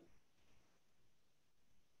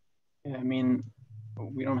 Yeah, I mean,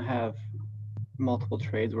 we don't have multiple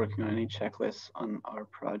trades working on any checklists on our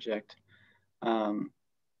project,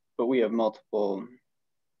 but we have multiple,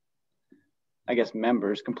 I guess,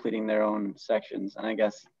 members completing their own sections. And I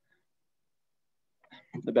guess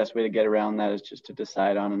the best way to get around that is just to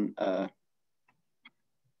decide on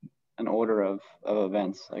an order of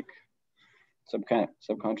events. Like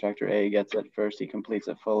subcontractor A gets it first, he completes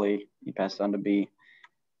it fully, he passes on to B.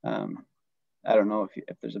 I don't know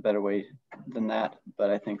if there's a better way than that, but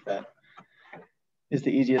I think that is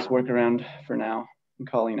the easiest workaround for now. And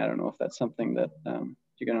Colleen, I don't know if that's something that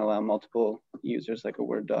you're going to allow multiple users, like a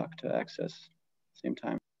Word doc, to access at the same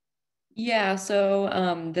time. Yeah,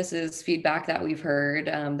 so this is feedback that we've heard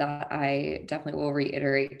that I definitely will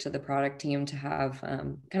reiterate to the product team to have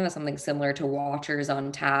kind of something similar to watchers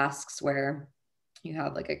on tasks where you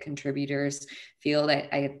have like a contributors field.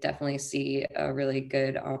 I definitely see a really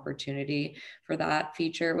good opportunity for that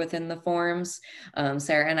feature within the forms.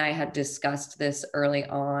 Sarah and I had discussed this early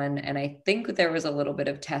on, and I think there was a little bit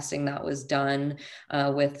of testing that was done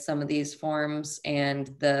with some of these forms, and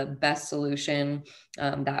the best solution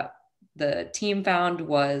that the team found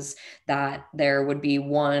was that there would be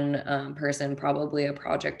one person, probably a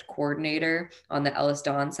project coordinator on the Ellis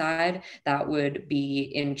Don side, that would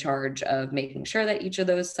be in charge of making sure that each of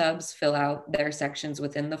those subs fill out their sections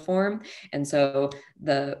within the form. And so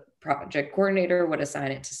the project coordinator would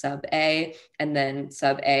assign it to sub A, and then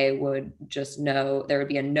sub A would just know there would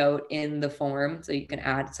be a note in the form. So you can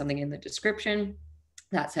add something in the description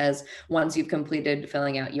that says, once you've completed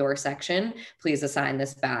filling out your section, please assign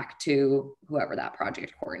this back to whoever that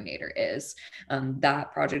project coordinator is.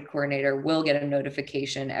 That project coordinator will get a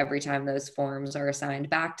notification every time those forms are assigned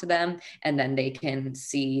back to them, and then they can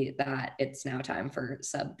see that it's now time for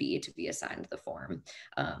sub B to be assigned the form.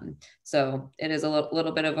 So it is a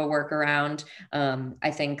little bit of a workaround.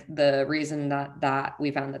 I think the reason that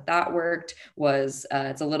we found that worked was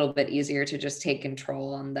it's a little bit easier to just take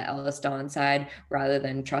control on the Ellis Don side rather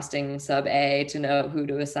than trusting sub A to know who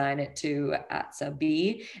to assign it to at sub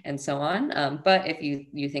B and so on. But if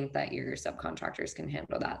you think that your subcontractors can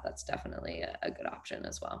handle that, that's definitely a good option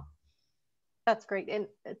as well. That's great. And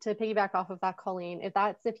to piggyback off of that, Colleen,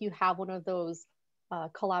 if you have one of those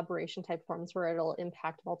collaboration type forms where it'll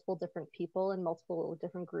impact multiple different people and multiple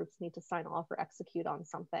different groups need to sign off or execute on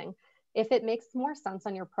something. If it makes more sense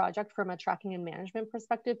on your project from a tracking and management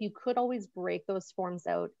perspective, you could always break those forms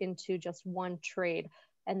out into just one trade.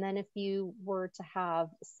 And then if you were to have,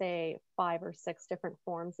 say, 5 or 6 different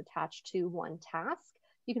forms attached to one task,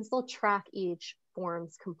 you can still track each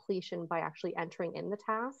form's completion by actually entering in the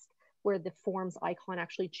task, where the form's icon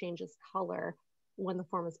actually changes color when the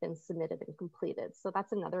form has been submitted and completed. So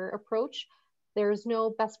that's another approach. There's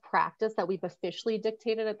no best practice that we've officially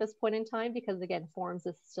dictated at this point in time, because again, forms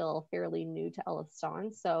is still fairly new to Ellis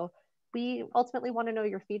Don. So we ultimately want to know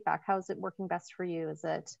your feedback. How is it working best for you? Is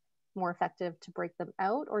it more effective to break them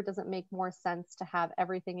out, or does it make more sense to have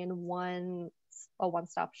everything in a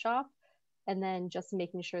one-stop shop, and then just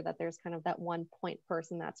making sure that there's kind of that one point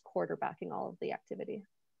person that's quarterbacking all of the activity?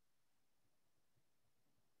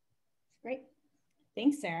 Great.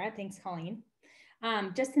 Thanks, Sarah. Thanks, Colleen.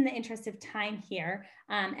 Just in the interest of time here,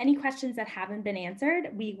 any questions that haven't been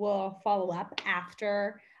answered, we will follow up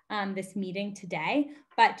after this meeting today,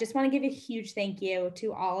 but just want to give a huge thank you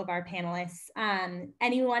to all of our panelists.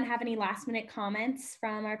 Anyone have any last minute comments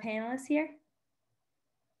from our panelists here?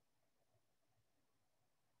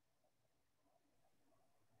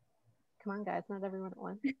 Come on, guys, not everyone at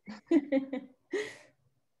once.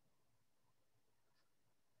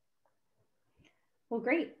 Well,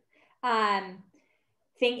 great.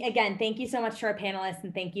 Thank you so much to our panelists,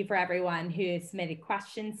 and thank you for everyone who submitted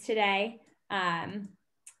questions today.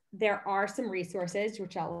 There are some resources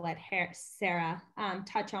which I'll let Sarah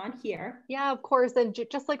touch on here. Yeah, of course. And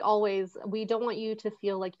just like always, we don't want you to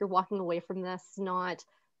feel like you're walking away from this not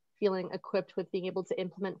feeling equipped with being able to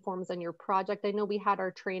implement forms on your project. I know we had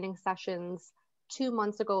our training sessions 2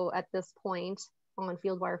 months ago at this point on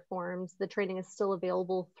Fieldwire Forms. The training is still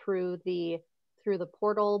available through the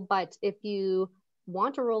portal, but if you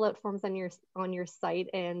want to roll out forms on your site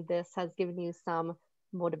and this has given you some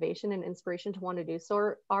motivation and inspiration to want to do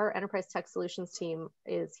so, our enterprise tech solutions team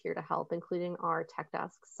is here to help, including our tech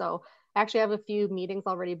desk. So I actually have a few meetings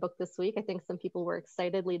already booked this week. I think some people were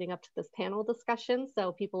excited leading up to this panel discussion,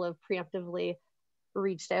 so people have preemptively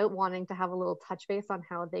reached out wanting to have a little touch base on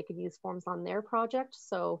how they could use forms on their project.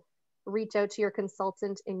 So reach out to your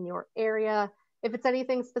consultant in your area. If it's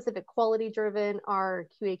anything specific quality driven, our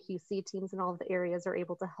QA/QC teams in all of the areas are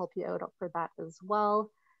able to help you out for that as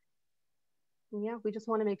well. Yeah, we just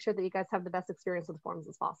want to make sure that you guys have the best experience with forms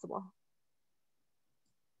as possible.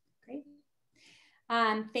 Great.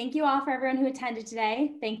 Thank you all for everyone who attended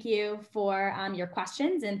today. Thank you for your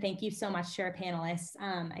questions, and thank you so much to our panelists.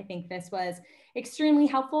 I think this was extremely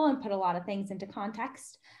helpful and put a lot of things into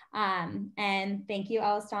context. And thank you,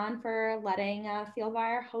 Ellis Don, for letting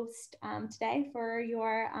Fieldwire host today for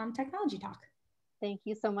your technology talk. Thank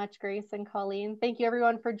you so much, Grace and Colleen. Thank you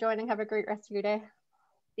everyone for joining. Have a great rest of your day.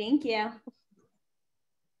 Thank you.